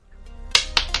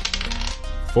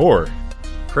4.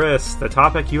 Chris, the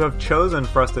topic you have chosen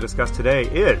for us to discuss today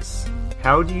is: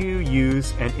 how do you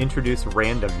use and introduce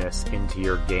randomness into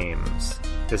your games?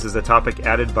 This is a topic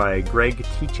added by Greg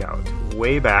Teachout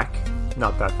way back,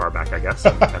 not that far back, I guess,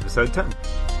 in episode 10.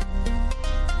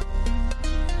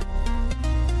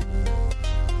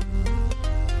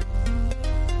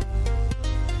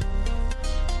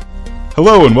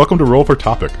 Hello and welcome to Roll for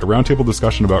Topic, a roundtable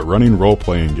discussion about running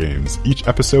role-playing games. Each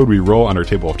episode we roll on our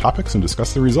table of topics and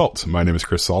discuss the results. My name is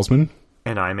Chris Salzman.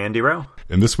 And I'm Andy Rowe.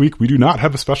 And this week we do not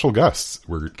have a special guest.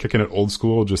 We're kicking it old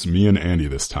school, just me and Andy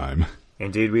this time.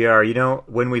 Indeed we are. You know,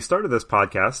 when we started this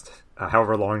podcast,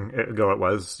 however long ago it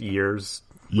was, years,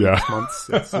 weeks, months,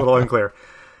 it's a little unclear.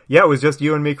 Yeah, it was just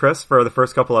you and me, Chris, for the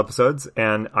first couple episodes,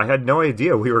 and I had no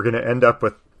idea we were going to end up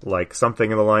with like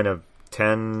something in the line of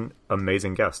 10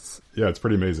 amazing guests. Yeah, it's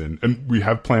pretty amazing. And we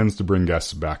have plans to bring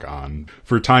guests back on.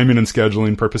 For timing and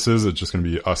scheduling purposes, it's just going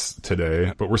to be us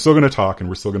today. But we're still going to talk, and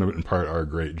we're still going to impart our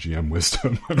great GM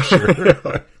wisdom, I'm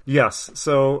sure. Yes.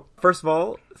 So, first of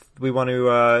all, we want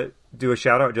to do a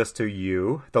shout-out just to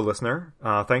you, the listener.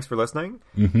 Thanks for listening.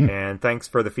 Mm-hmm. And thanks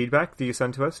for the feedback that you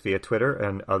send to us via Twitter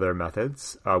and other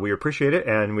methods. We appreciate it,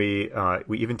 and we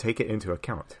even take it into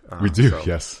account. We do,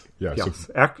 yes. Yeah, yes.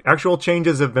 So. Actual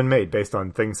changes have been made based on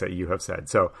things that you have said.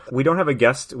 So we don't have a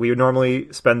guest. We would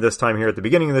normally spend this time here at the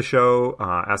beginning of the show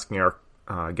asking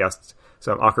our guests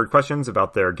some awkward questions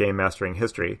about their game mastering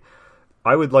history.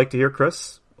 I would like to hear,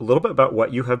 Chris, a little bit about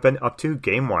what you have been up to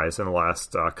game-wise in the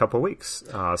last couple of weeks.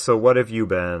 So what have you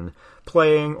been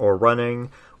playing or running,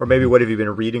 or maybe what have you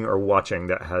been reading or watching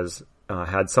that has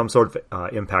had some sort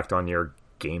of impact on your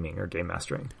gaming or game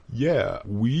mastering? Yeah,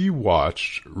 we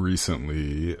watched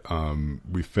recently,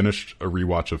 we finished a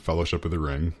rewatch of Fellowship of the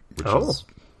Ring, which is,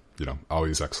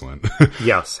 always excellent.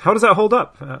 Yes. How does that hold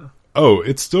up?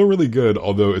 It's still really good,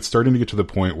 although it's starting to get to the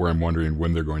point where I'm wondering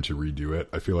when they're going to redo it.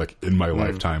 I feel like in my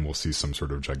lifetime we'll see some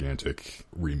sort of gigantic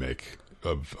remake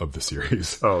of the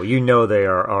series. Oh, they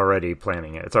are already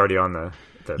planning it. It's already on the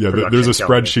there's a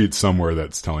spreadsheet somewhere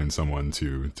that's telling someone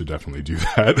to definitely do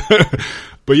that.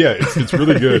 But yeah, it's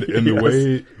really good. And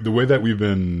Yes. the way that we've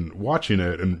been watching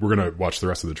it, and we're going to watch the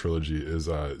rest of the trilogy, is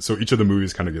so each of the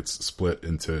movies kind of gets split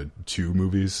into 2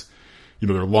 movies.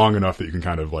 They're long enough that you can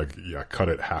kind of cut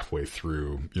it halfway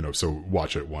through, so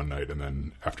watch it one night and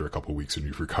then after a couple of weeks when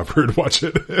you've recovered, watch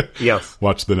it. Yes.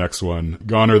 Watch the next one.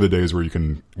 Gone are the days where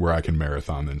I can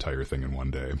marathon the entire thing in one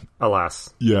day.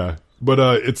 Alas. Yeah. But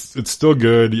it's still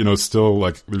good, still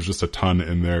there's just a ton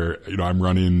in there. I'm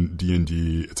running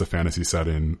D&D. It's a fantasy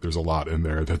setting. There's a lot in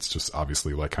there that's just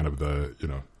obviously kind of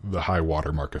the high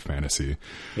watermark of fantasy.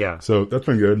 Yeah. So that's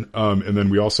been good. And then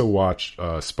we also watched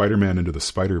Spider-Man Into the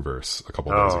Spider-Verse a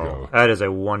couple days ago. That is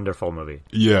a wonderful movie.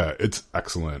 Yeah, it's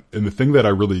excellent. And the thing that I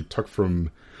really took from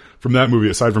that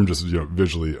movie, aside from just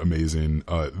visually amazing,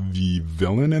 the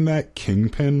villain in that,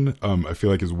 Kingpin, I feel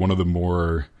like is one of the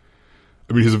more...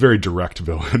 he's a very direct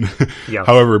villain. Yes.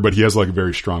 However, but he has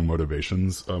very strong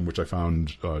motivations, which I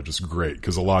found just great,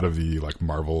 because a lot of the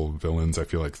Marvel villains, I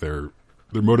feel like their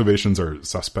motivations are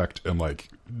suspect and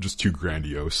just too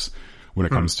grandiose when it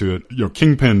comes to it.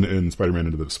 Kingpin in Spider-Man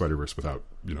Into the Spider-Verse, without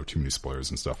too many spoilers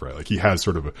and stuff, right? He has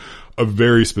sort of a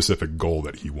very specific goal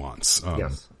that he wants.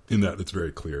 Yes. In that it's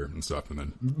very clear and stuff, and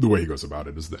then the way he goes about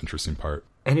it is the interesting part.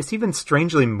 And it's even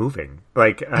strangely moving.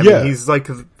 I mean, he's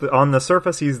on the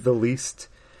surface, he's the least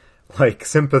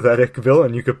sympathetic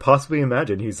villain you could possibly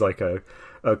imagine. He's a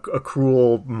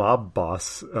cruel mob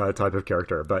boss type of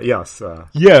character. But yes,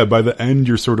 yeah. By the end,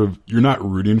 you're not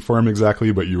rooting for him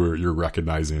exactly, but you're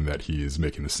recognizing that he is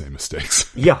making the same mistakes.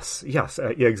 Yes, yeah,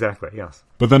 exactly, yes.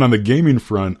 But then on the gaming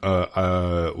front,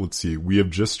 let's see, we have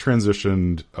just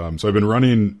transitioned. So I've been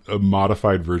running a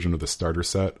modified version of the starter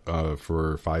set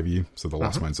for 5e, so the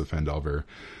Lost Mines of Phandelver.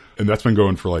 And that's been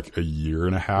going for a year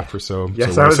and a half or so.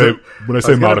 Yes, so when I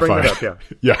say modified, up,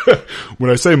 yeah.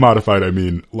 When I say modified, I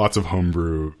mean lots of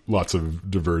homebrew, lots of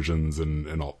diversions,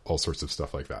 and all sorts of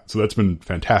stuff like that. So that's been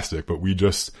fantastic. But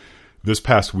this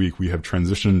past week, we have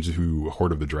transitioned to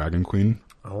Hoard of the Dragon Queen.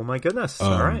 Oh my goodness!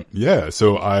 All right. Yeah.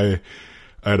 So I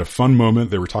had a fun moment.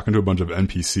 They were talking to a bunch of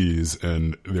NPCs,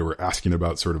 and they were asking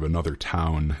about sort of another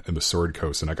town in the Sword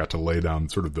Coast, and I got to lay down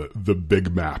sort of the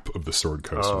big map of the Sword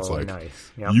Coast. Oh, it's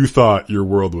nice. Yep. You thought your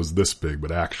world was this big,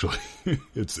 but actually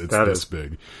it's this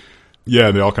big. Yeah,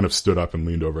 and they all kind of stood up and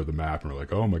leaned over the map and were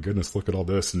like, "Oh my goodness, look at all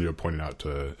this!" And pointing out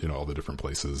to all the different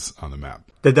places on the map.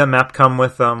 Did that map come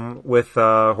with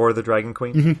Hoard of the Dragon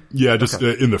Queen? Mm-hmm. Yeah, just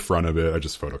in the front of it. I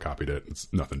just photocopied it. It's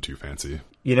nothing too fancy.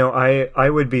 I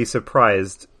would be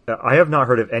surprised I have not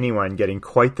heard of anyone getting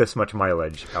quite this much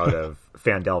mileage out of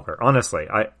Phandelver. Honestly,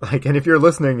 and if you're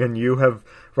listening and you have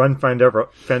run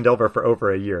Phandelver for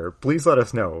over a year, please let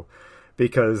us know,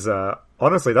 because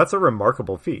honestly, that's a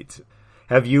remarkable feat.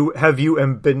 Have you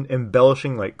been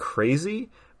embellishing like crazy,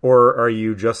 or are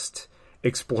you just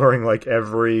exploring like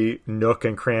every nook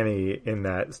and cranny in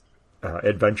that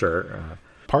adventure?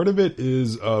 Part of it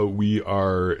is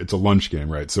it's a lunch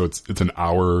game, right? So it's an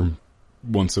hour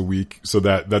once a week, so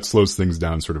that slows things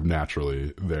down sort of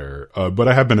naturally there. But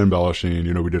I have been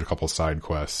embellishing. We did a couple side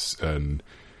quests and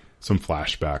some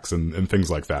flashbacks and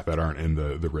things like that aren't in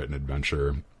the written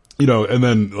adventure. And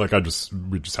then like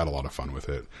we just had a lot of fun with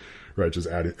it, right? Just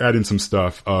adding some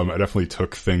stuff. I definitely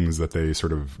took things that they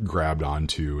sort of grabbed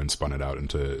onto and spun it out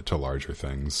into larger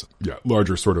things. Yeah,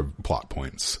 larger sort of plot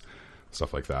points,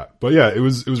 stuff like that. But yeah, it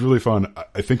was really fun.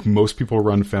 I think most people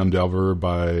run Phandelver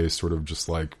by sort of just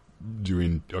like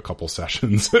doing a couple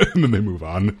sessions and then they move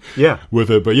on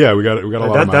with it. But yeah, we got a lot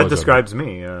of mileage. That describes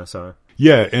me. So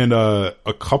yeah, and a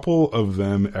couple of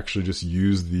them actually just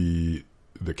use the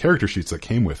character sheets that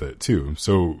came with it too.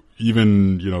 So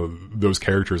even, those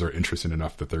characters are interesting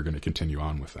enough that they're going to continue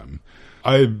on with them.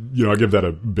 I give that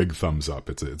a big thumbs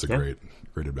up. It's a great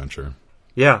adventure.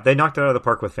 Yeah, they knocked it out of the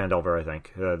park with Phandelver, I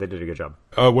think. They did a good job.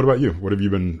 What about you? What have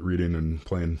you been reading and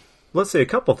playing? Let's see, a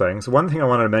couple things. One thing I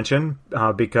wanted to mention,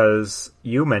 because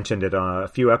you mentioned it a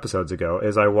few episodes ago,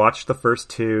 is I watched the first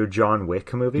 2 John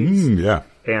Wick movies. Yeah.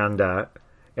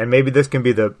 And maybe this can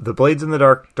be the Blades in the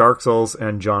Dark Souls,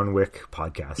 and John Wick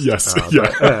podcast. Yes.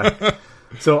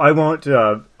 So I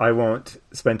won't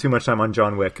spend too much time on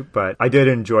John Wick, but I did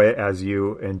enjoy it as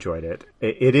you enjoyed it.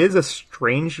 It is a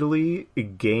strangely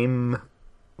game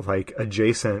like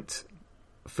adjacent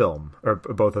film, or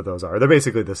both of those are. They're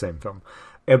basically the same film.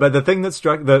 But the thing that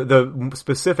struck the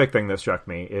specific thing that struck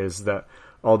me is that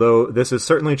although this is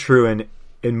certainly true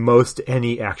in most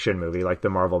any action movie like the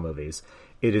Marvel movies,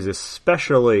 it is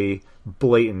especially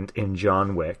blatant in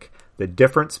John Wick. The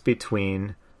difference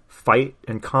between fight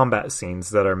and combat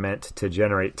scenes that are meant to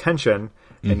generate tension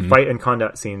and fight and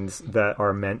combat scenes that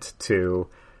are meant to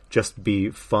just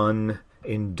be fun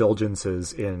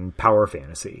indulgences in power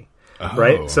fantasy.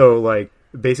 Right? So like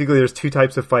basically there's 2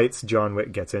 types of fights John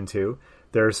Wick gets into.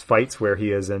 There's fights where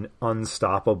he is an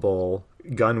unstoppable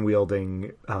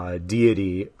gun-wielding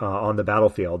deity on the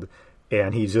battlefield,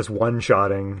 and he's just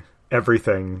one-shotting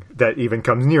everything that even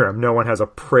comes near him. No one has a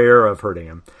prayer of hurting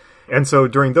him. And so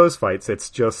during those fights,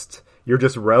 you're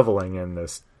just reveling in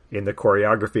the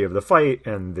choreography of the fight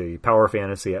and the power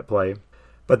fantasy at play.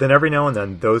 But then every now and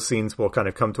then, those scenes will kind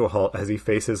of come to a halt as he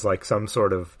faces like some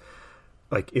sort of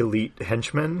like elite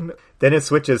henchman. Then it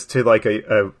switches to like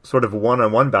a sort of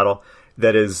one-on-one battle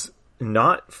that is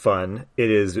not fun. It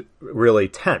is really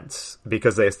tense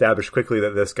because they establish quickly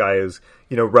that this guy is,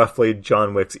 roughly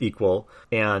John Wick's equal,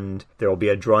 and there will be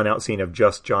a drawn-out scene of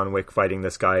just John Wick fighting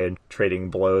this guy and trading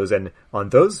blows. And on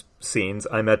those scenes,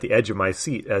 I'm at the edge of my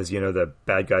seat as, the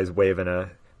bad guy's waving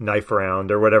a knife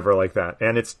around or whatever like that.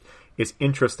 And it's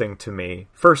interesting to me,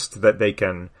 first, that they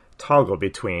can toggle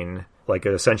between like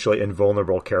an essentially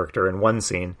invulnerable character in one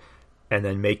scene and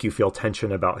then make you feel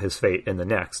tension about his fate in the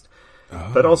next.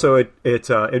 But also, it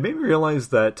made me realize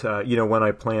that, when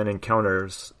I plan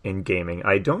encounters in gaming,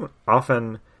 I don't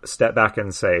often step back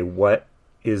and say, what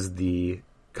is the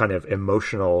kind of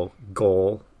emotional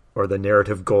goal or the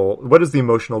narrative goal? What is the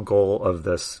emotional goal of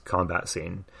this combat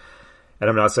scene? And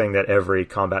I'm not saying that every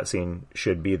combat scene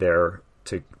should be there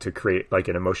to create like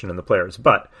an emotion in the players.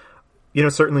 But,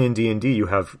 certainly in D&D, you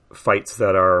have fights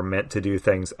that are meant to do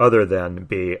things other than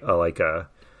be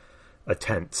a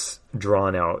tense,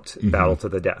 drawn-out battle to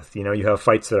the death. You have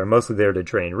fights that are mostly there to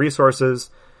drain resources.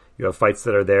 You have fights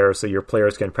that are there so your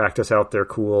players can practice out their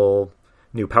cool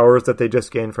new powers that they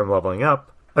just gained from leveling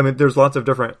up. I mean, there's lots of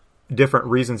different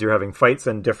reasons you're having fights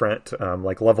and different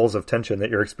like levels of tension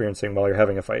that you're experiencing while you're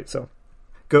having a fight. So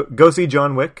go see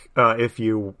John Wick if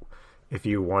you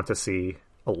want to see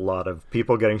a lot of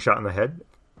people getting shot in the head.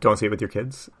 Don't see it with your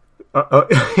kids.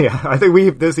 Yeah, I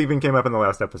think this even came up in the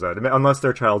last episode. Unless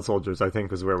they're child soldiers, I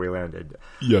think is where we landed.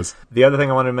 Yes. The other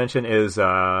thing I wanted to mention is,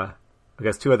 I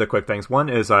guess 2 other quick things. One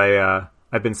is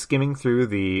I've been skimming through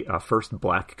the first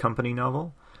Black Company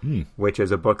novel, which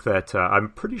is a book that I'm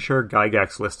pretty sure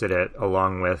Gygax listed it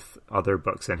along with other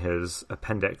books in his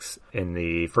appendix in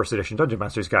the first edition Dungeon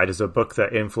Master's Guide as a book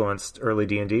that influenced early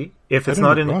D&D. If it's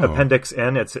not in Appendix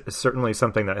N, it's certainly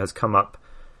something that has come up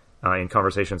in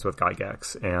conversations with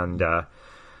Gygax, and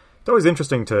it's always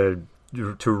interesting to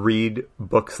read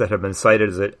books that have been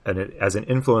cited as an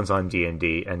influence on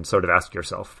D&D and sort of ask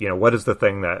yourself, what is the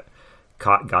thing that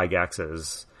caught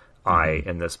Gygax's eye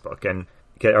in this book? And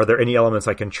are there any elements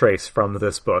I can trace from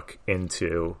this book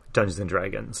into Dungeons and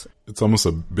Dragons? It's almost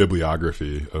a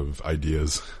bibliography of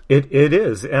ideas. It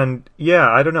is, and yeah,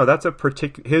 I don't know. That's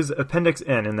his Appendix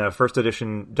N in the first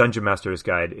edition Dungeon Master's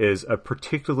Guide is a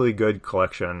particularly good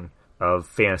collection of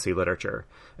fantasy literature.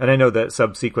 And I know that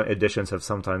subsequent editions have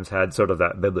sometimes had sort of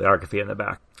that bibliography in the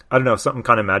back. I don't know, something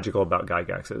kind of magical about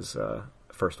Gygax's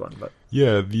first one, but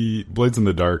yeah, the Blades in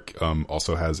the Dark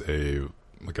also has a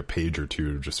page or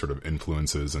two of just sort of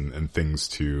influences and things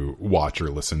to watch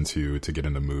or listen to get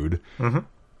in the mood.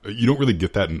 Mm-hmm. You don't really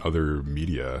get that in other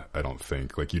media, I don't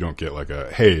think. Like, you don't get like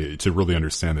hey, to really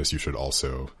understand this, you should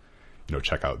also,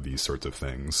 check out these sorts of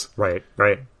things. Right.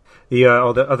 The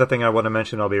other thing I want to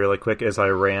mention, I'll be really quick, is I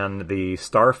ran the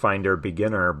Starfinder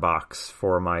beginner box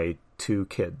for my 2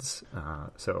 kids.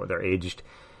 So they're aged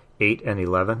 8 and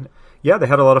 11. Yeah, they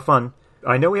had a lot of fun.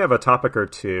 I know we have a topic or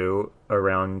two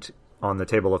around on the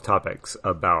table of topics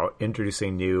about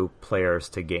introducing new players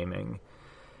to gaming.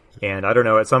 And I don't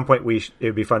know, at some point it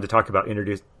would be fun to talk about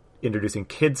introducing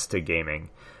kids to gaming.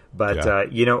 But,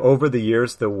 over the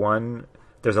years,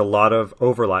 there's a lot of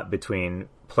overlap between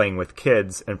playing with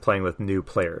kids and playing with new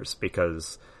players,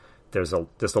 because there's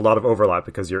a lot of overlap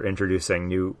because you're introducing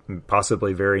new,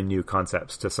 possibly very new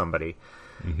concepts to somebody.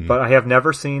 Mm-hmm. But I have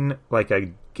never seen like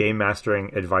a game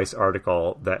mastering advice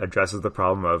article that addresses the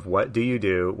problem of what do you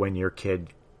do when your kid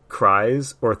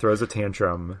cries or throws a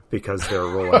tantrum because they're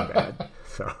rolling bad.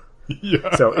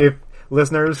 So if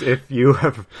listeners, if you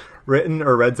have written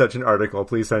or read such an article,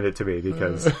 please send it to me,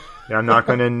 because I'm not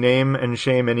going to name and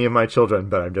shame any of my children,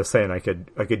 but I'm just saying I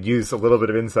could use a little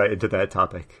bit of insight into that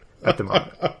topic at the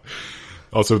moment.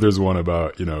 Also, there's one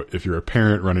about, if you're a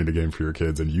parent running a game for your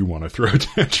kids and you want to throw a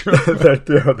tantrum.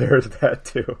 There's that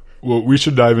too. Well, we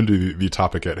should dive into the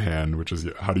topic at hand, which is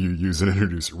how do you use and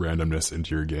introduce randomness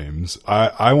into your games.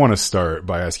 I want to start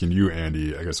by asking you,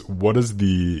 Andy, I guess, what is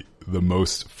the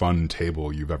most fun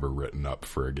table you've ever written up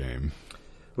for a game?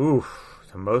 Ooh,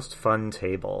 the most fun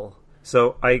table.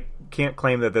 So I can't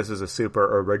claim that this is a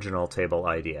super original table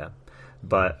idea,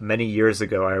 but many years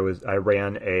ago I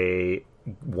ran a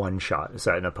one-shot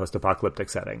set in a post-apocalyptic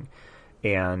setting.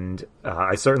 And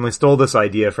I certainly stole this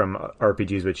idea from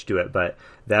RPGs which do it, but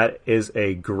that is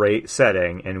a great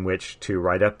setting in which to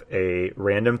write up a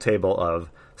random table of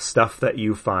stuff that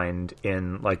you find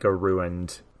in like a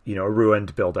ruined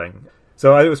building.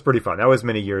 So it was pretty fun. That was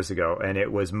many years ago, and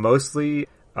it was mostly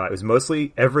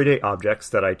everyday objects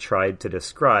that I tried to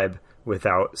describe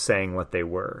without saying what they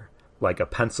were. Like a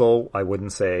pencil, I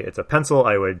wouldn't say it's a pencil.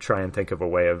 I would try and think of a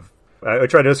way of... I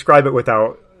would try to describe it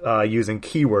without using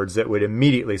keywords that would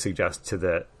immediately suggest to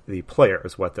the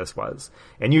players what this was.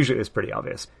 And usually it's pretty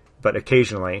obvious. But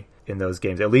occasionally in those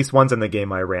games, at least once in the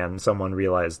game I ran, someone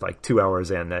realized like 2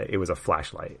 hours in that it was a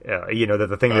flashlight. That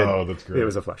the thing that's great. It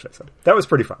was a flashlight. So that was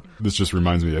pretty fun. This just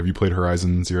reminds me, have you played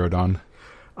Horizon Zero Dawn?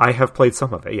 I have played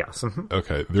some of it, yes.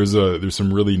 Okay, there's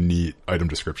some really neat item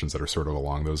descriptions that are sort of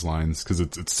along those lines, because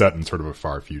it's set in sort of a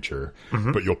far future,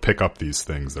 but you'll pick up these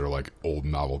things that are like old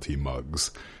novelty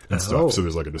mugs and stuff. So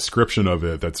there's like a description of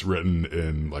it that's written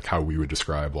in like how we would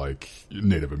describe like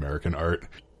Native American art.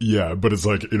 Yeah, but it's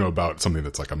like, about something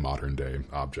that's like a modern day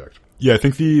object. Yeah, I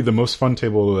think the most fun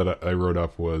table that I wrote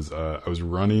up was I was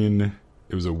running...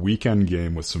 It was a weekend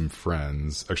game with some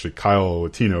friends. Actually, Kyle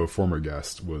Latino, former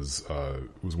guest, was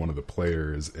one of the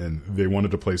players, and they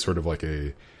wanted to play sort of like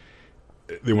they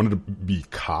wanted to be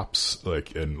cops,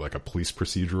 like in like a police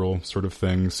procedural sort of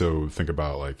thing. So think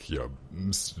about like,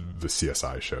 the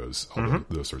CSI shows, all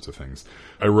those sorts of things.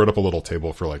 I wrote up a little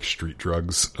table for like street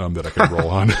drugs that I could roll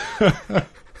on.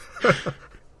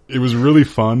 It was really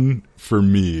fun for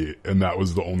me, and that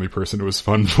was the only person it was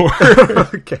fun for.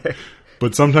 Okay.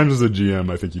 But sometimes as a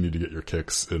GM, I think you need to get your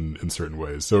kicks in certain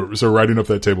ways. So writing up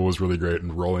that table was really great,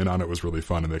 and rolling on it was really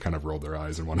fun, and they kind of rolled their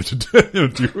eyes and wanted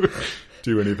to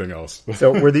do anything else.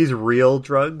 So were these real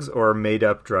drugs or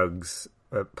made-up drugs?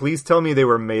 Please tell me they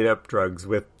were made-up drugs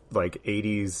with, like,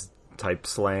 80s type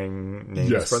slang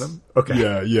names for them?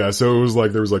 Okay. Yeah. So it was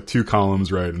like, there was like 2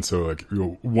 columns, right? And so like,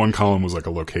 one column was like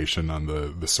a location on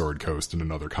the Sword Coast, and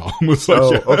another column was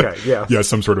like, yeah,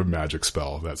 some sort of magic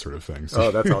spell, that sort of thing. So.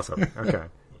 Oh, that's awesome. Okay.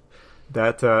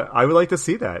 That, I would like to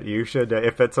see that. You should,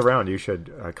 if it's around, you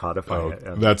should codify it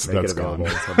and that's make it available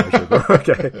gone.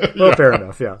 Okay. Well, fair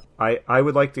enough. Yeah. I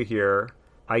would like to hear,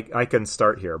 I can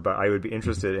start here, but I would be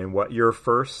interested in what your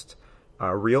first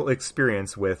real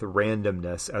experience with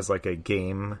randomness as like a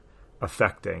game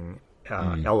affecting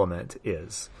element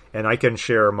is. And I can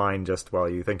share mine just while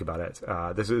you think about it.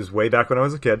 This is way back when I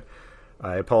was a kid.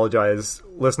 I apologize,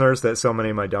 listeners, that so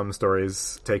many of my dumb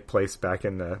stories take place back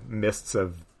in the mists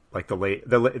of like the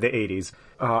 80s.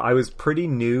 I was pretty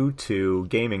new to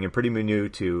gaming and pretty new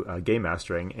to game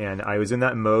mastering, and I was in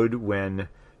that mode when,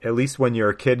 at least when you're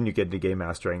a kid and you get into game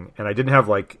mastering, and I didn't have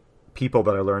like people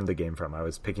that I learned the game from. I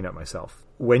was picking up myself.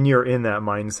 When you're in that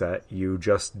mindset, you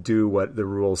just do what the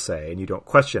rules say and you don't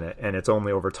question it, and it's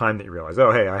only over time that you realize,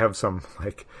 oh hey, I have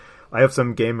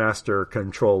some game master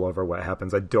control over what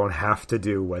happens. I don't have to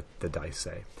do what the dice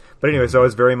say. But anyway, so I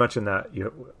was very much in that,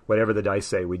 whatever the dice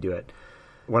say, we do it.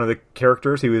 One of the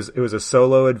characters, it was a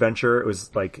solo adventure. It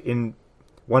was like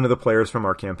one of the players from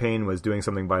our campaign was doing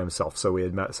something by himself. So we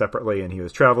had met separately, and he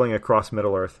was traveling across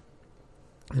Middle-earth.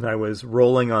 And I was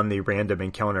rolling on the random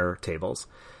encounter tables.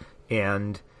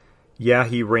 And yeah,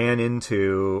 he ran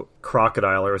into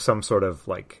crocodile or some sort of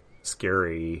like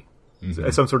scary,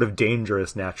 some sort of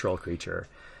dangerous natural creature.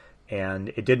 And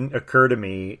it didn't occur to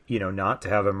me, not to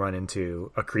have him run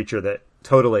into a creature that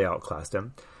totally outclassed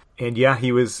him. And yeah,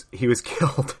 he was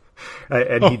killed.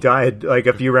 And he died like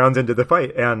a few rounds into the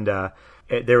fight. And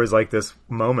there was like this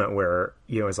moment where,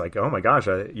 it was like, oh my gosh,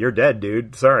 you're dead,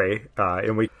 dude. Sorry.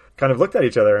 And we kind of looked at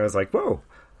each other and I was like, whoa,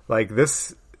 like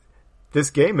this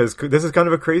game is kind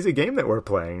of a crazy game that we're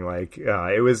playing. Like,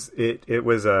 it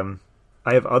was,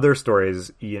 I have other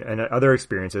stories and other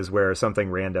experiences where something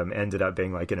random ended up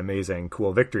being like an amazing,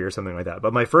 cool victory or something like that.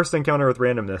 But my first encounter with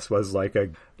randomness was like a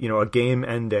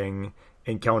game-ending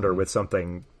encounter with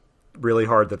something really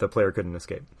hard that the player couldn't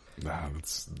escape. Nah,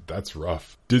 that's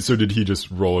rough. Did he just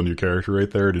roll a new character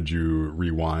right there? Did you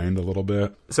rewind a little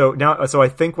bit? So I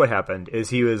think what happened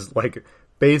is he was like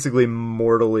basically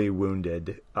mortally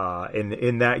wounded.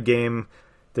 In that game,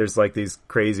 there's like these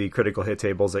crazy critical hit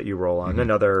tables that you roll on,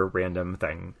 another random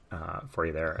thing for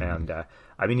you there. And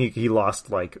I mean, he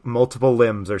lost like multiple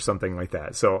limbs or something like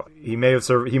that. So he may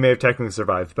have technically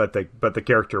survived, but the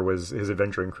character his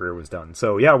adventuring career was done.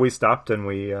 So yeah, we stopped and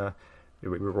we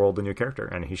rolled a new character,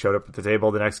 and he showed up at the table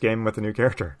the next game with a new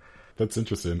character. That's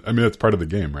interesting. I mean, that's part of the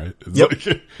game, right?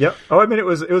 Yep. Oh, I mean, it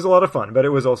was a lot of fun, but it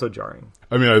was also jarring.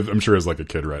 I mean, I'm sure as like a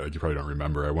kid, right? Like you probably don't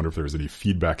remember. I wonder if there was any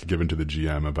feedback given to the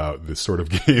GM about this sort of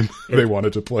game they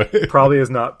wanted to play. Probably is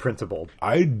not printable.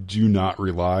 I do not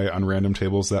rely on random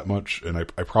tables that much, and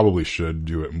I probably should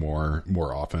do it more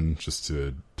often just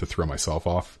to throw myself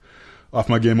off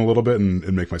my game a little bit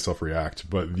and make myself react.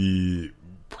 But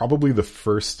probably the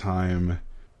first time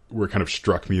where it kind of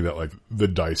struck me that like the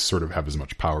dice sort of have as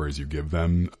much power as you give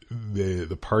them.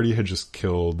 The party had just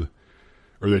killed,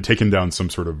 or they'd taken down some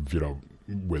sort of,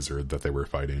 wizard that they were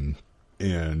fighting.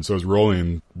 And so I was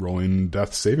rolling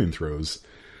death saving throws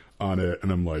on it.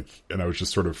 And I was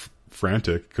just sort of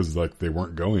frantic because like they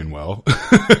weren't going well.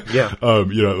 Yeah.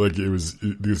 Like it was,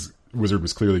 this wizard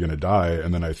was clearly going to die.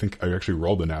 And then I think I actually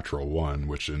rolled a natural 1,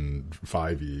 which in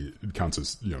 5e counts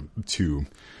as, 2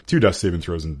 death saving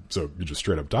throws. And so you just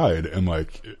straight up died. And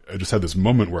like, I just had this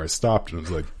moment where I stopped and it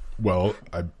was like, well,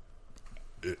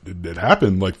 it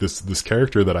happened. Like this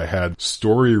character that I had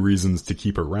story reasons to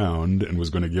keep around and was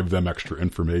going to give them extra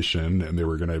information and they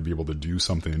were going to be able to do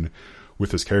something with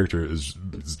this character is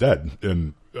dead.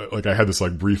 And like I had this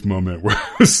like brief moment where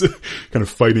I was kind of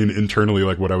fighting internally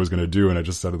like what I was going to do, and I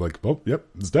just started like, oh, yep,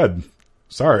 it's dead.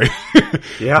 Sorry.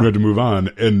 Yeah. We had to move on.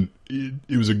 And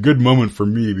it was a good moment for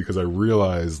me because I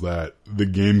realized that the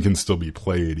game can still be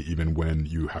played even when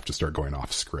you have to start going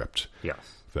off script. Yes.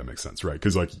 If that makes sense, right?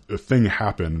 Because like a thing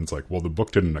happened, and it's like, well, the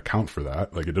book didn't account for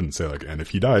that. Like it didn't say like, and if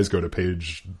he dies, go to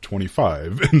page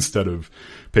 25 instead of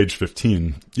page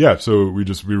 15. Yeah, so we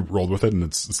rolled with it, and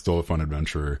it's still a fun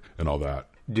adventure and all that.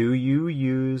 Do you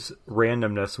use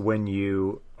randomness when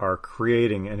you are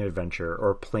creating an adventure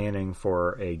or planning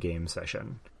for a game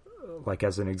session? Like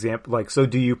as an example, like, so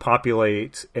do you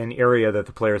populate an area that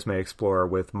the players may explore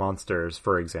with monsters,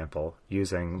 for example,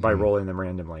 by rolling them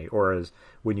randomly? Or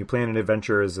when you plan an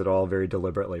adventure, is it all very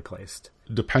deliberately placed?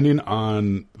 Depending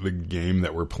on the game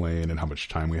that we're playing and how much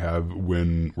time we have,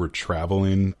 when we're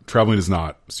traveling is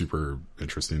not super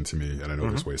interesting to me, and I know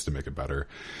there's ways to make it better.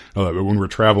 But when we're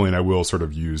traveling, I will sort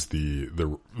of use the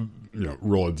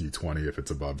roll a d20. If it's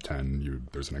above 10,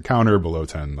 there's an encounter. Below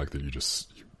 10, like that,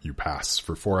 you pass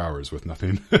for 4 hours with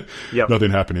nothing,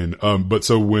 nothing happening. But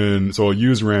so I'll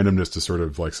use randomness to sort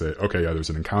of like say, okay, yeah,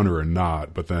 there's an encounter or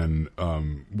not. But then,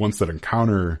 once that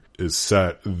encounter is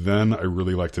set, then I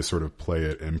really like to sort of play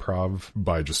it improv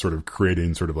by just sort of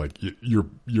creating sort of like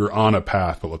you're on a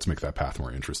path, but let's make that path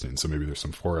more interesting. So maybe there's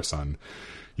some forest on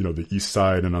the east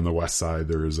side, and on the west side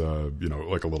there's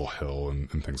like a little hill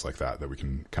and things like that we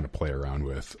can kind of play around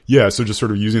with. Yeah, so just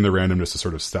sort of using the randomness to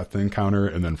sort of set the encounter,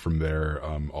 and then from there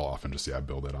I'll often just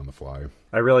build it on the fly.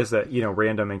 I realize that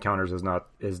random encounters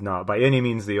is not by any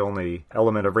means the only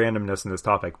element of randomness in this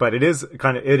topic, but it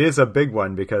is a big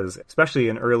one, because especially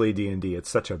in early D&D it's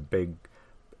such a big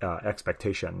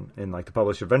expectation in like the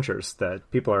published adventures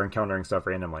that people are encountering stuff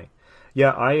randomly.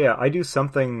 Yeah, I do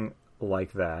something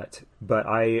like that, but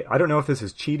I don't know if this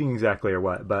is cheating exactly or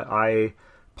what, but I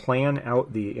plan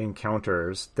out the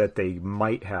encounters that they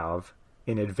might have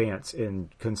in advance in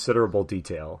considerable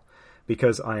detail,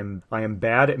 because I am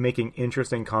bad at making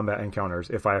interesting combat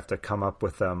encounters if I have to come up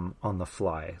with them on the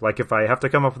fly. Like if I have to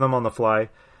come up with them on the fly,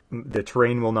 the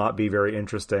terrain will not be very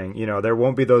interesting. There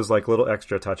won't be those like little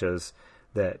extra touches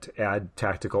that add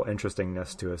tactical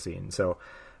interestingness to a scene. So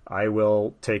I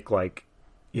will take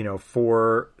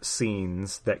 4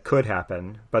 scenes that could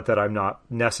happen, but that I'm not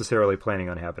necessarily planning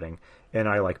on happening, and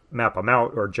I map them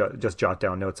out or just jot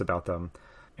down notes about them.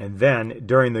 And then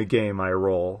during the game I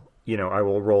roll, I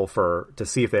will roll to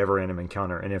see if they have a random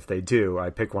encounter, and if they do, I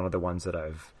pick one of the ones that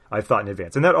I've thought in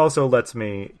advance. And that also lets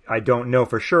me, I don't know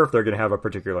for sure if they're going to have a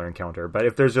particular encounter, but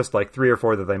if there's just 3 or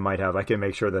 4 that they might have, I can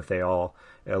make sure that they all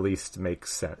at least make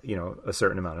sense, a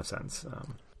certain amount of sense.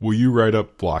 Will you write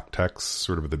up block text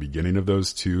sort of at the beginning of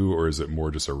those two, or is it more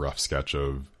just a rough sketch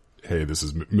of, hey,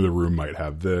 the room might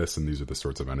have this, and these are the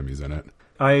sorts of enemies in it?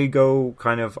 I go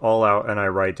kind of all out, and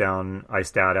I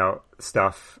stat out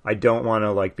stuff. I don't want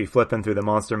to be flipping through the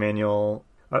monster manual.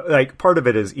 Part of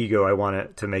it is ego. I want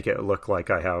it to make it look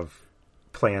like I have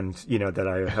planned, that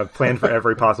I have planned for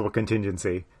every possible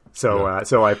contingency. So,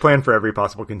 so I plan for every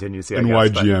possible contingency. And why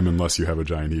GM unless you have a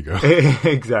giant ego?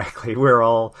 Exactly. We're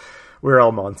all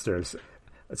monsters.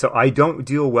 So I don't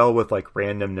deal well with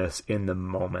randomness in the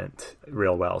moment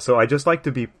real well. So I just like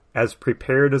to be as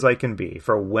prepared as I can be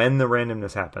for when the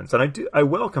randomness happens. And I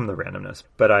welcome the randomness,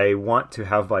 but I want to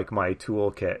have my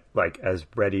toolkit as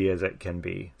ready as it can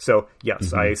be. So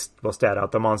yes, I will stat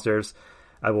out the monsters.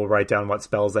 I will write down what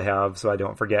spells they have so I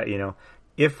don't forget,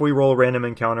 if we roll a random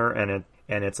encounter and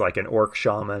it's an orc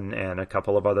shaman and a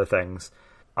couple of other things,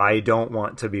 I don't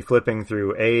want to be flipping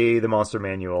through the monster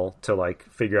manual to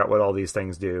figure out what all these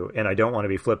things do, and I don't want to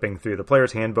be flipping through the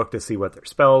player's handbook to see what their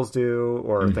spells do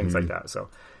or things like that. So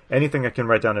anything I can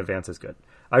write down in advance is good.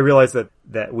 I realize that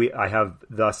I have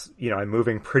thus, I'm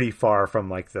moving pretty far from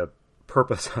the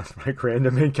purpose of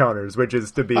random encounters, which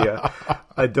is to be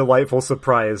a delightful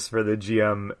surprise for the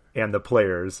GM and the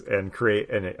players and create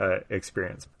an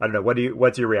experience. I don't know.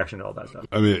 What's your reaction to all that stuff?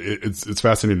 I mean, it's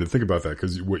fascinating to think about that,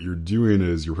 because what you're doing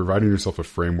is you're providing yourself a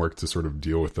framework to sort of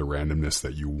deal with the randomness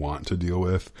that you want to deal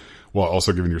with, while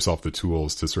also giving yourself the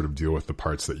tools to sort of deal with the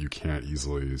parts that you can't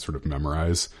easily sort of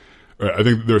memorize. I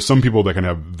think there are some people that can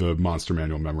have the monster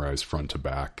manual memorized front to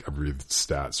back, every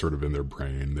stat sort of in their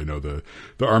brain. They know the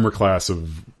armor class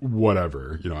of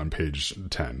whatever, on page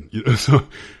 10. So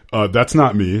that's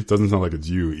not me. It doesn't sound like it's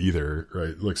you either,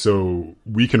 right? So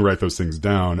we can write those things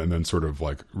down and then sort of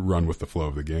run with the flow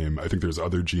of the game. I think there's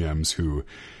other GMs who,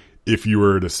 if you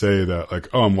were to say that,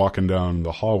 oh, I'm walking down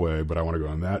the hallway, but I want to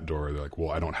go in that door, they're well,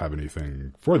 I don't have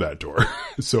anything for that door.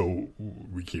 So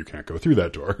you can't go through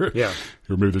that door. Yeah.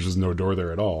 Or maybe there's just no door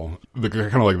there at all. The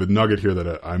kind of the nugget here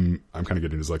that I'm kind of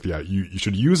getting is you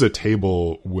should use a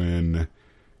table when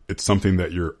it's something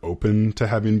that you're open to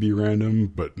having be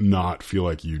random, but not feel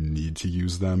like you need to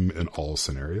use them in all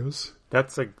scenarios.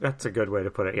 That's a good way to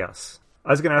put it. Yes. I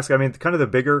was going to ask, kind of the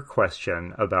bigger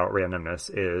question about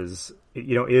randomness is,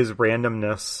 is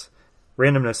randomness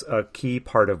a key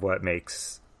part of what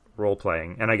makes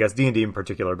role-playing, and I guess D&D in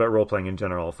particular, but role-playing in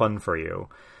general, fun for you?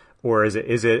 Or is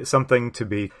it something to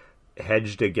be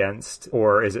hedged against,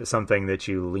 or is it something that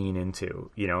you lean into?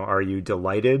 Are you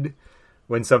delighted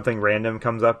when something random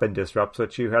comes up and disrupts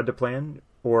what you had to plan?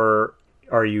 Or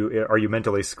are you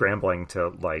mentally scrambling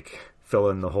to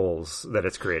fill in the holes that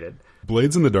it's created?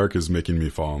 Blades in the Dark is making me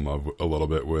fall in love a little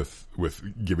bit with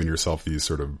giving yourself these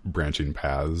sort of branching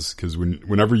paths, because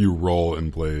whenever you roll in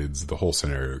Blades, the whole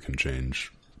scenario can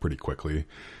change pretty quickly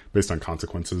based on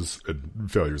consequences,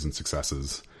 failures and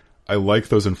successes. I like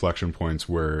those inflection points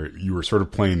where you were sort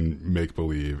of playing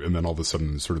make-believe, and then all of a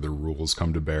sudden sort of the rules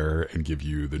come to bear and give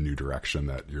you the new direction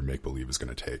that your make-believe is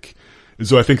going to take. And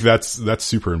so I think that's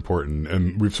super important.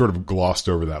 And we've sort of glossed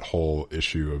over that whole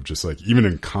issue of just even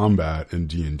in combat in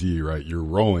D&D, right? You're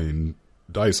rolling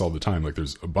dice all the time.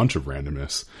 There's a bunch of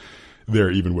randomness. there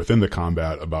even within the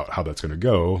combat about how that's going to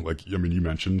go. Like, I mean, you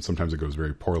mentioned sometimes it goes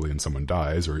very poorly and someone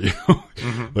dies, or, you know,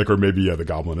 like, or maybe the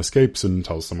goblin escapes and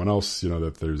tells someone else, you know,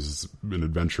 that there's an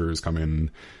adventure is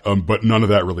coming. But none of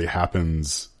that really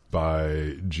happens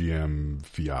by GM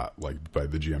fiat, like by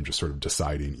the GM just sort of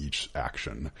deciding each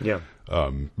action. Yeah.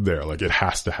 There, like, it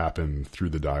has to happen through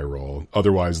the die roll.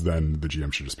 Otherwise, then the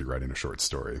GM should just be writing a short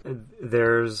story.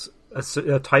 There's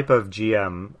a type of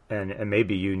GM, and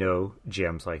maybe you know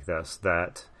GMs like this,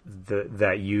 that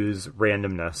use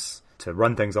randomness to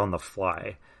run things on the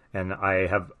fly. And I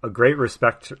have a great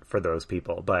respect for those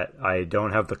people, but I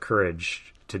don't have the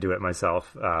courage to do it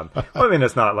myself. Well, I mean,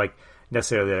 it's not like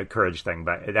necessarily a courage thing,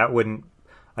 but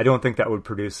I don't think that would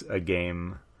produce a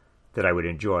game that I would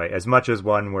enjoy as much as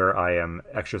one where I am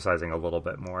exercising a little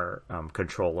bit more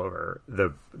control over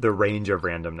the range of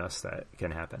randomness that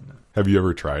can happen. Have you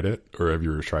ever tried it, or have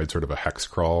you ever tried sort of a hex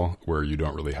crawl where you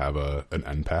don't really have an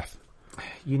end path?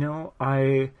 You know,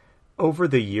 over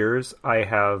the years I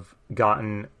have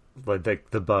gotten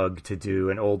the bug to do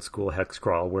an old school hex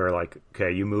crawl where, like,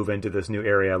 okay, you move into this new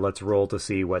area, let's roll to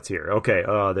see what's here. Okay,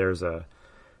 there's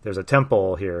a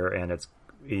temple here, and it's,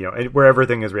 you know, where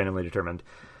everything is randomly determined.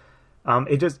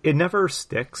 It never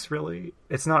sticks, really.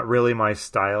 It's not really my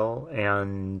style,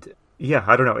 and yeah,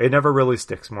 I don't know. It never really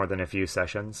sticks more than a few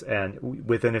sessions, and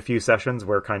within a few sessions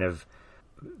where kind of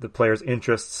the players'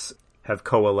 interests have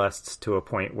coalesced to a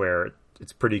point where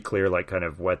it's pretty clear, like, kind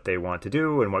of what they want to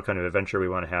do and what kind of adventure we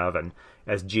want to have. And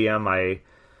as GM, I,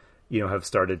 you know, have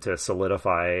started to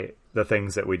solidify the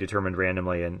things that we determined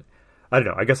randomly. And I don't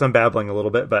know, I guess I'm babbling a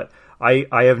little bit, but I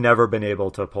have never been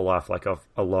able to pull off like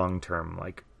a long-term,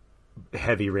 like,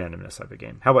 heavy randomness of a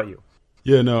game. How about you?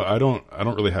 Yeah, no, I don't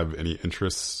really have any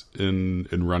interest in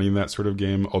running that sort of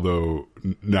game, although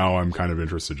now I'm kind of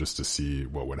interested just to see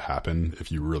what would happen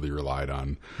if you really relied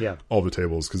on all the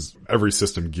tables, because every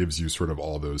system gives you sort of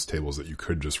all those tables that you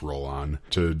could just roll on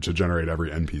to generate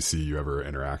every NPC you ever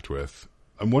interact with.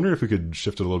 I'm wondering if we could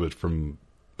shift it a little bit from,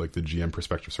 like, the GM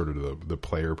perspective sort of to the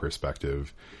player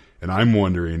perspective. And I'm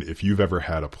wondering if you've ever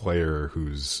had a player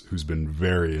who's been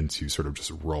very into sort of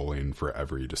just rolling for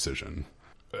every decision.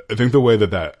 I think the way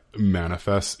that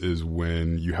manifests is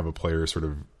when you have a player sort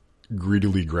of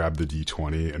greedily grab the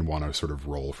D20 and want to sort of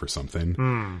roll for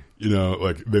something. You know,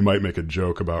 like, they might make a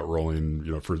joke about rolling,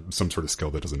 you know, for some sort of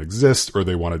skill that doesn't exist, or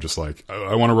they want to just, like,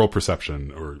 I want to roll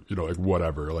perception, or, you know, like,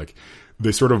 whatever. Like,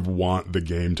 they sort of want the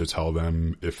game to tell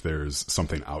them if there's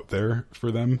something out there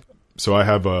for them. So I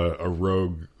have a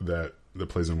rogue that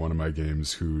plays in one of my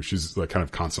games who she's, like, kind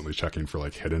of constantly checking for,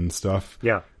 like, hidden stuff.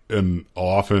 Yeah. And I'll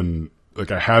often,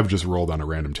 like, I have just rolled on a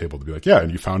random table to be like, yeah,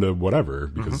 and you found a whatever,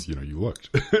 because, you know, you looked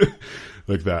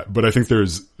like that. But I think there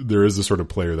is a sort of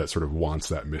player that sort of wants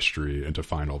that mystery and to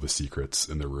find all the secrets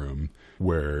in the room,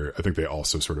 where I think they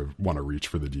also sort of want to reach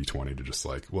for the D20 to just,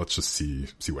 like, let's just see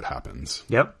what happens.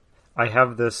 Yep. I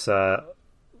have this,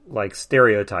 like,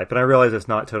 stereotype, and I realize it's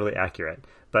not totally accurate,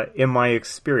 but in my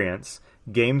experience,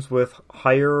 games with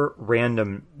higher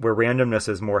where randomness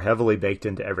is more heavily baked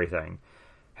into everything,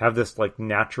 have this, like,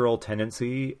 natural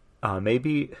tendency,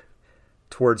 maybe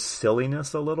towards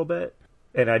silliness a little bit.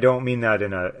 And I don't mean that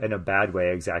in a bad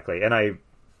way exactly. And I,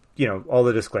 you know, all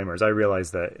the disclaimers, I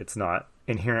realize that it's not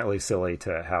inherently silly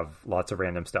to have lots of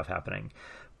random stuff happening.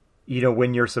 You know,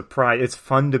 when you're surprised, it's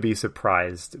fun to be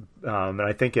surprised. And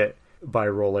I think by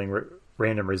rolling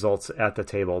random results at the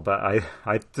table, but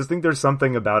I just think there's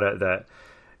something about it that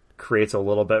creates a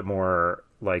little bit more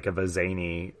like of a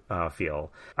zany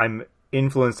feel. I'm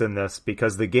influenced in this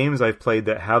because the games I've played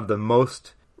that have the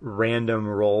most random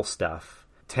roll stuff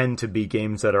tend to be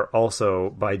games that are also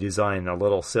by design a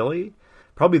little silly.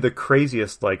 Probably the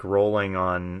craziest, like, rolling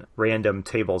on random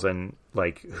tables and,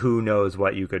 like, who knows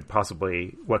what could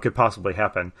possibly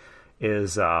happen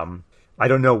is I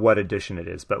don't know what edition it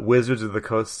is, but Wizards of the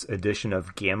Coast's edition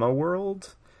of Gamma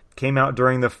World came out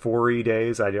during the 4E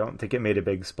days. I don't think it made a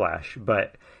big splash,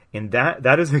 but in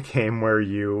that is a game where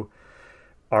you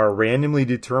are randomly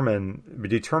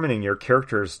determining your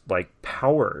character's, like,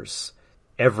 powers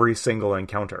every single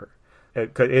encounter.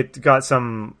 It got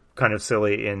some kind of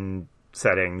silly in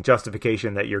setting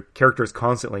justification that your character is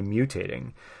constantly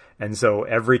mutating, and so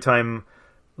every time,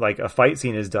 like, a fight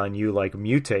scene is done, you, like,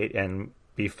 mutate, and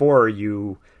before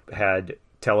you had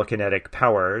telekinetic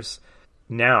powers,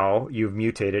 now you've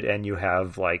mutated and you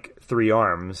have, like, 3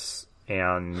 arms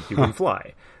and you can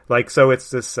fly. Like, so it's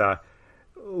this so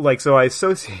I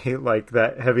associate, like,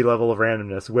 that heavy level of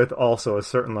randomness with also a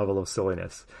certain level of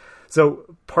silliness.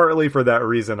 So partly for that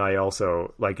reason, I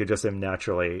also, like, I just am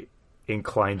naturally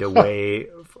inclined away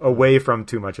from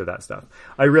too much of that stuff.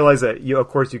 I realize that of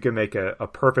course you can make a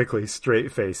perfectly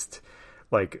straight-faced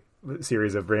like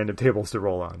series of random tables to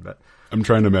roll on, but I'm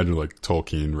trying to imagine like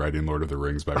Tolkien writing Lord of the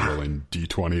Rings by rolling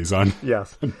d20s on,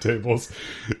 yes. on tables.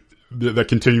 That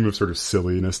continuum of sort of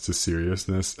silliness to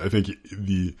seriousness. I think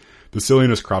the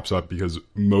silliness crops up because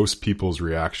most people's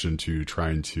reaction to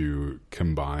trying to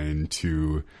combine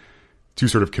two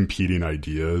sort of competing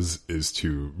ideas is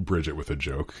to bridge it with a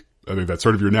joke. I think that's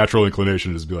sort of your natural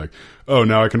inclination is to be like, oh,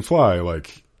 now I can fly.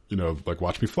 Like, you know, like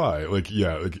watch me fly. Like,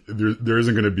 yeah, like there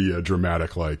isn't going to be a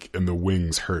dramatic, like, and the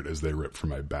wings hurt as they rip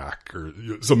from my back or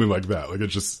something like that. Like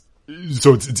it's just,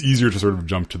 so it's easier to sort of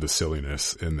jump to the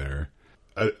silliness in there.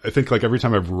 I think like every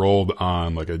time I've rolled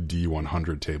on like a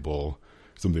D100 table,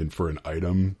 something for an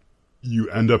item,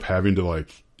 you end up having to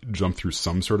like jump through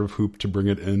some sort of hoop to bring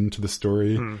it into the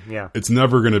story. Yeah. It's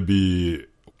never going to be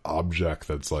object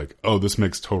that's like, oh, this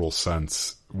makes total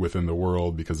sense within the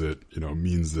world because it, you know,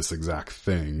 means this exact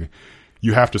thing.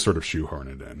 You have to sort of shoehorn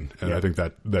it in. And I think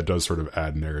that does sort of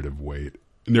add narrative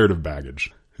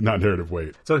baggage, not narrative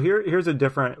weight. So here's a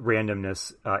different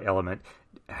randomness element.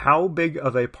 How big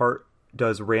of a part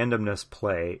does randomness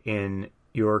play in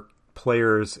your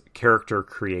players' character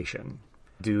creation?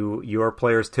 Do your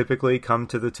players typically come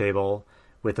to the table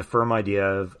with a firm idea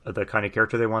of the kind of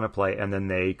character they want to play, and then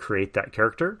they create that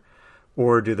character?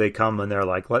 Or do they come and they're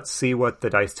like, let's see what the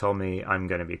dice tell me I'm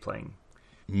going to be playing?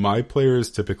 My players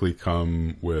typically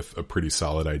come with a pretty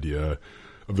solid idea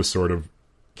of the sort of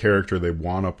character they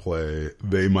want to play.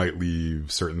 They might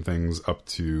leave certain things up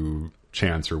to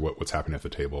chance or what's happening at the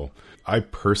table. I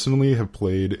personally have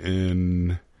played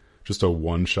in just a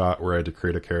one shot where I had to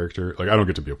create a character. Like I don't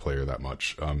get to be a player that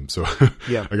much. So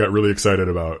yeah. I got really excited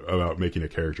about making a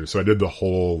character. So I did the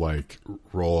whole like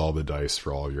roll all the dice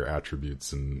for all of your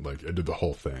attributes and like I did the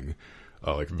whole thing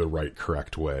like the right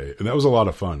correct way. And that was a lot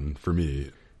of fun for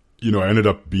me. You know, I ended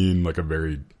up being like a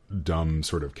very dumb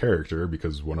sort of character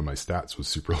because one of my stats was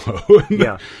super low.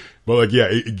 Yeah. But like, yeah,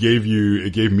 it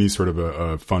gave me sort of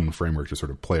a fun framework to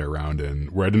sort of play around in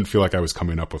where I didn't feel like I was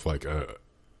coming up with like a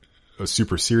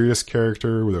super serious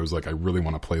character where I was like, I really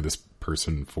want to play this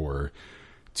person for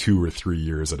 2 or 3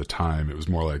 years at a time. It was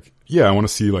more like, yeah, I want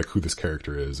to see like who this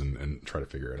character is and try to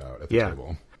figure it out at the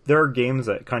table. There are games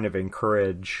that kind of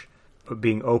encourage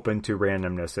being open to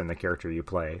randomness in the character you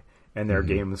play. And there are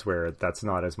games where that's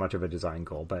not as much of a design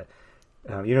goal. But,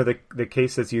 you know, the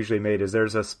case that's usually made is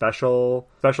there's a special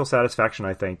satisfaction,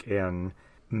 I think, in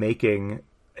making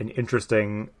an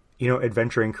interesting, you know,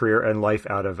 adventuring career and life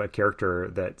out of a character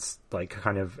that's like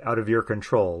kind of out of your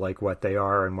control, like what they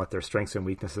are and what their strengths and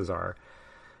weaknesses are.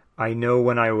 I know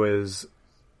when I was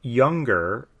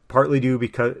younger, partly due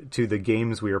to the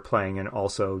games we were playing and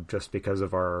also just because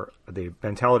of the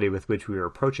mentality with which we were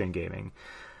approaching gaming,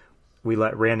 we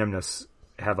let randomness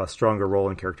have a stronger role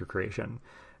in character creation.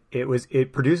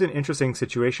 It produced an interesting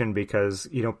situation because,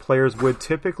 you know, players would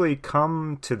typically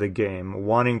come to the game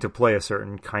wanting to play a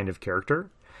certain kind of character.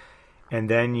 And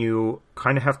then you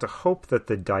kind of have to hope that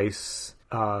the dice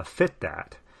fit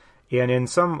that. And in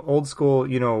some old school,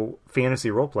 you know, fantasy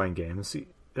role-playing games,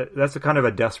 that's a kind of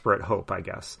a desperate hope, I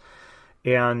guess.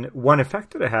 And one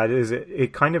effect that it had is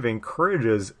it kind of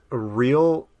encourages a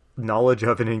real knowledge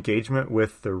of an engagement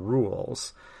with the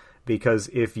rules. Because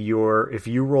if you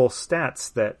roll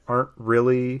stats that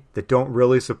don't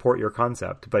really support your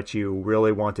concept, but you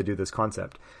really want to do this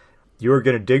concept, you're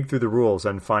going to dig through the rules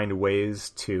and find ways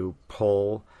to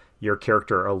pull your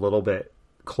character a little bit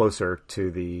closer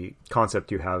to the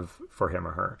concept you have for him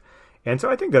or her. And so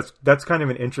I think that's kind of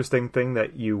an interesting thing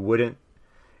that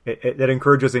that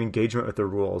encourages an engagement with the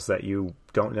rules that you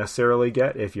don't necessarily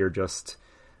get if you're just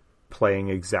playing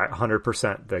exact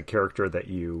 100% the character that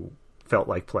you felt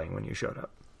like playing when you showed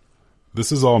up.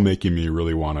 This is all making me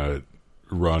really want to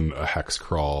run a hex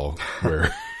crawl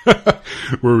where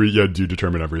we do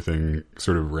determine everything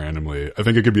sort of randomly. I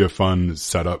think it could be a fun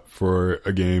setup for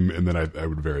a game, and then I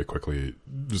would very quickly,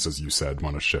 just as you said,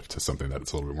 want to shift to something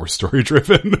that's a little bit more story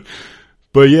driven.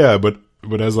 But yeah, but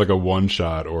as like a one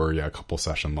shot or a couple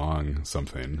session long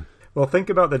something. Well, think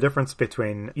about the difference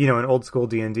between, you know, an old school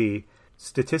D&D.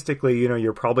 Statistically, you know,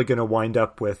 you're probably going to wind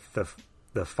up with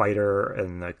the fighter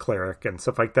and the cleric and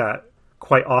stuff like that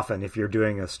quite often if you're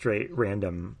doing a straight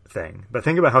random thing. But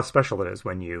think about how special it is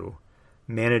when you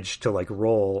manage to like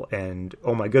roll and,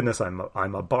 oh my goodness, I'm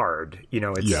a bard. You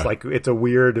know, it's like, it's a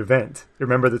weird event.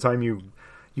 Remember the time you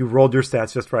rolled your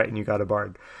stats just right and you got a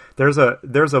bard. There's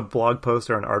a blog post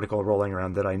or an article rolling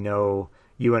around that I know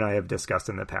you and I have discussed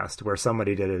in the past where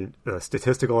somebody did a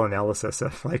statistical analysis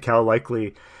of like how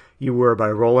likely you were by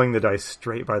rolling the dice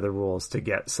straight by the rules to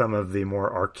get some of the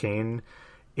more arcane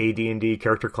AD&D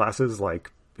character classes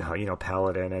like,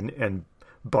 Paladin and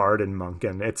Bard and Monk.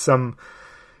 And it's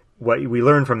what we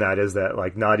learned from that is that,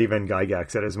 like, not even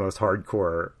Gygax at his most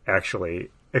hardcore actually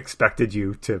expected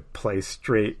you to play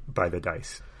straight by the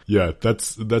dice. Yeah,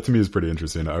 that to me is pretty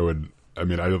interesting. I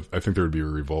think there would be a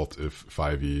revolt if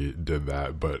 5e did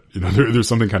that, but there's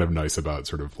something kind of nice about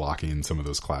sort of locking some of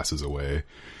those classes away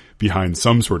behind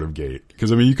some sort of gate.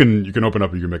 Because you can open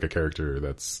up, you can make a character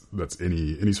that's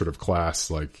any sort of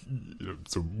class, like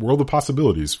it's a world of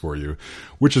possibilities for you,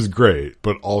 which is great.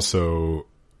 But also,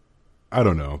 I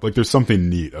don't know, like there's something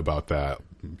neat about that.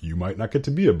 You might not get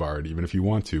to be a bard even if you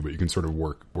want to, but you can sort of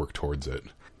work towards it.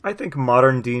 I think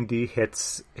modern D&D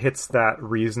hits that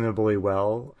reasonably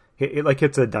well. It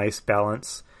hits a nice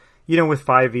balance. With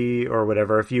 5e or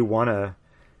whatever, if you want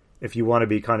to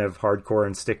be kind of hardcore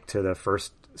and stick to the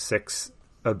first 6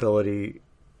 ability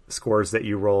scores that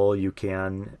you roll, you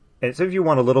can. And so if you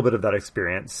want a little bit of that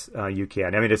experience, you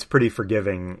can. It's pretty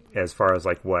forgiving as far as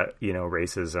like what,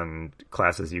 races and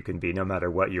classes you can be, no matter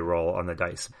what you roll on the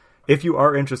dice. If you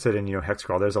are interested in,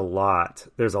 Hexcrawl,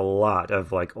 there's a lot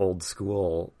of like old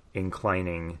school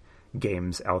inclining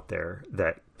games out there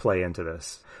that play into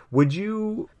this. Would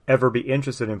you ever be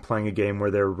interested in playing a game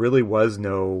where there really was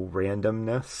no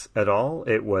randomness at all?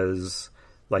 It was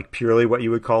like purely what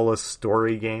you would call a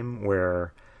story game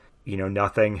where,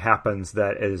 nothing happens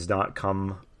that is not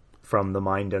come from the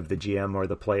mind of the GM or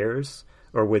the players?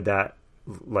 Or would that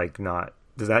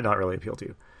does that not really appeal to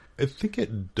you? I think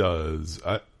it does.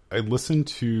 I listened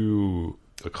to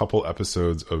a couple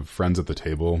episodes of Friends at the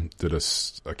Table, did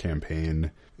a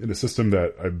campaign in a system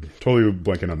that I'm totally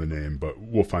blanking on the name, but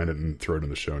we'll find it and throw it in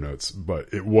the show notes.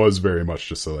 But it was very much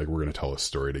just we're going to tell a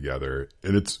story together.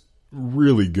 And it's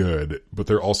really good, but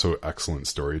they're also excellent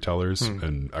storytellers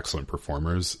and excellent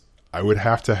performers. I would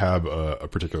have to have a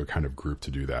particular kind of group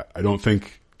to do that. I don't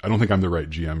think I'm the right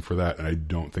GM for that, and I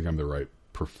don't think I'm the right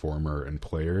performer and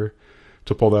player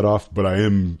to pull that off, but I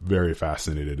am very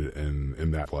fascinated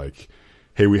in that, like,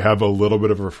 hey, we have a little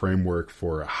bit of a framework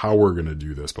for how we're going to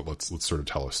do this, but let's sort of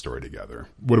tell a story together.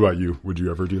 What about you? Would you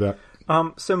ever do that?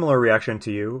 Similar reaction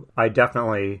to you. I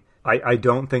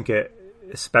don't think it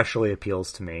especially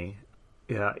appeals to me.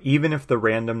 Even if the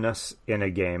randomness in a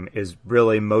game is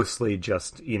really mostly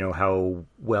just, how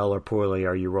well or poorly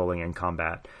are you rolling in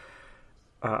combat.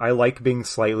 I like being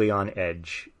slightly on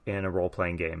edge in a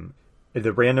role-playing game.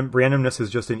 The randomness is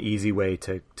just an easy way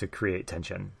to create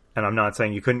tension. And I'm not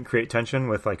saying you couldn't create tension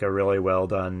with like a really well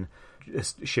done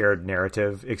shared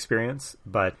narrative experience,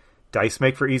 but dice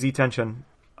make for easy tension.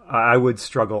 I would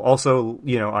struggle. Also,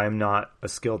 I'm not a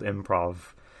skilled improv,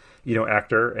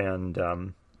 actor, and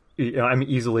I'm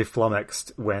easily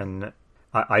flummoxed when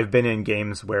I've been in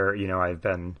games where, I've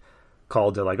been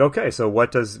called to like, okay, so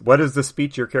what is the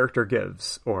speech your character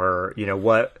gives? Or,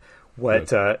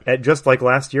 just like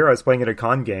last year, I was playing at a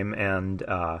con game and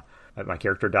my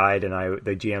character died, and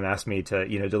the GM asked me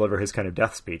to deliver his kind of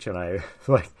death speech, and I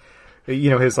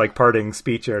his like parting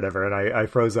speech or whatever, and I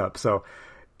froze up. So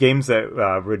games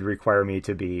that would require me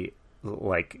to be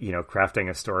like crafting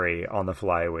a story on the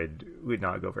fly would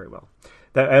not go very well.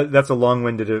 That's a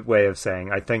long-winded way of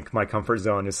saying I think my comfort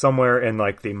zone is somewhere in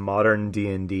like the modern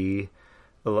D&D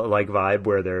like vibe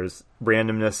where there's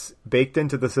randomness baked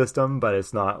into the system, but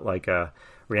it's not like a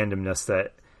randomness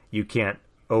that you can't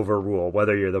overrule,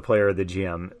 whether you're the player or the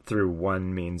GM, through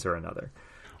one means or another.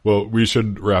 Well, we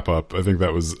should wrap up. I think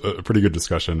that was a pretty good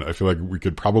discussion. I feel like we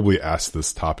could probably ask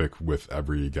this topic with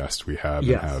every guest we have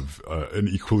and have an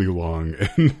equally long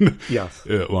and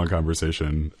long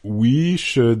conversation. We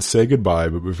should say goodbye,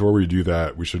 but before we do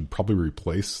that, we should probably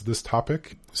replace this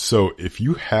topic. So if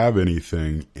you have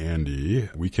anything, Andy,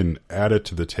 we can add it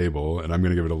to the table, and I'm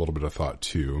going to give it a little bit of thought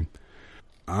too.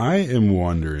 I am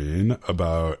wondering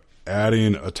about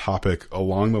adding a topic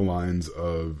along the lines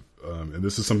of, and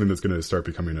this is something that's going to start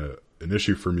becoming an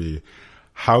issue for me.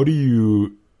 How do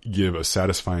you give a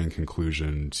satisfying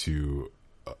conclusion to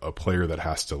a player that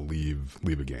has to leave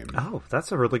a game? Oh,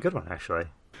 that's a really good one, actually.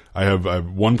 I have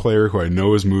one player who I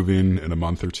know is moving in a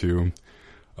month or two,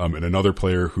 and another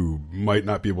player who might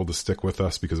not be able to stick with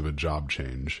us because of a job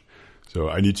change. So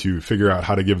I need to figure out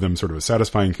how to give them sort of a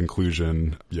satisfying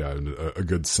conclusion, a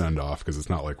good send-off, because it's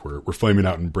not like we're flaming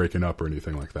out and breaking up or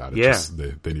anything like that. It's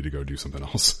just they need to go do something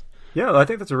else. Yeah, I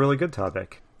think that's a really good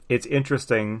topic. It's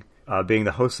interesting being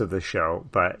the host of this show,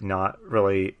 but not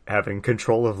really having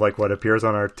control of like what appears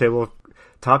on our table of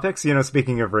topics.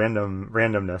 Speaking of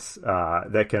randomness,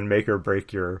 that can make or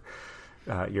break your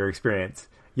experience.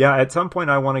 Yeah, at some point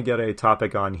I want to get a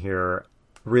topic on here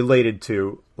related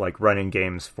to like running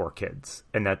games for kids,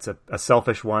 and that's a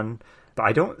selfish one. But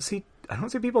I don't see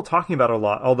people talking about it a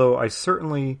lot. Although I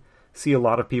certainly see a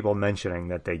lot of people mentioning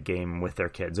that they game with their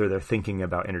kids or they're thinking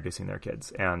about introducing their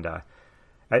kids. And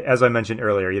as I mentioned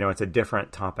earlier, it's a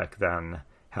different topic than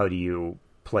how do you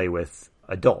play with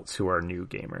adults who are new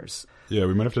gamers. Yeah,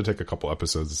 we might have to take a couple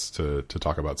episodes to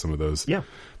talk about some of those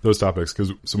topics.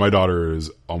 So my daughter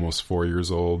is almost 4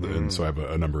 years old, and so I have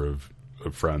a number of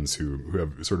friends who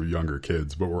have sort of younger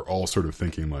kids, but we're all sort of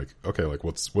thinking like, okay, like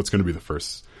what's going to be the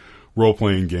first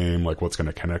role-playing game, like what's going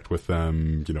to connect with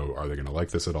them, are they going to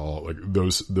like this at all, like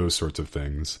those sorts of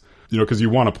things, because you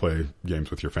want to play games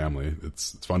with your family.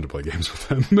 It's fun to play games with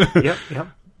them.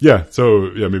 Yeah,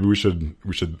 so maybe we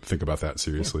should think about that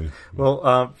seriously.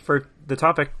 Well, for the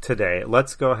topic today,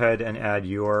 let's go ahead and add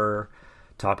your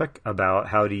topic about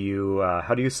how do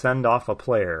you send off a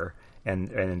player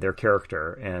and their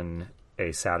character in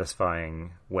a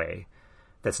satisfying way.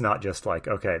 That's not just like,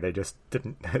 okay, they just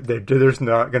didn't, they're just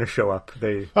not going to show up.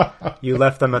 You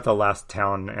left them at the last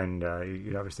town, and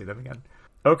you never see them again.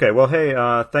 Okay, well, hey,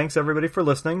 thanks everybody for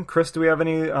listening. Chris, do we have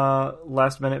any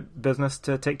last minute business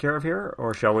to take care of here,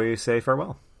 or shall we say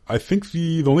farewell? I think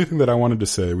the only thing that I wanted to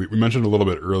say, we mentioned a little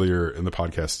bit earlier in the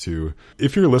podcast too,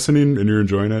 if you're listening and you're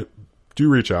enjoying it, do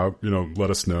reach out, let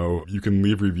us know. You can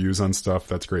leave reviews on stuff.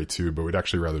 That's great too, but we'd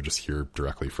actually rather just hear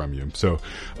directly from you. So,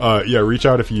 reach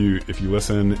out if you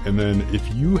listen. And then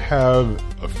if you have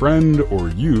a friend or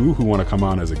you who want to come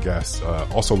on as a guest,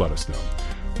 also let us know.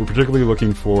 We're particularly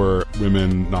looking for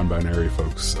women, non-binary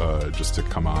folks, just to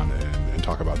come on and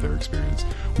talk about their experience.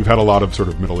 We've had a lot of sort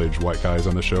of middle-aged white guys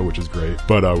on the show, which is great,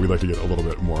 but we'd like to get a little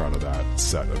bit more out of that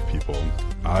set of people.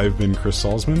 I've been Chris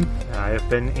Salzman. I have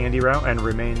been Andy Rao, and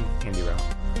remain Andy Rao.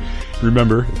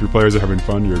 Remember, if your players are having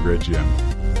fun, you're a great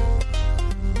GM.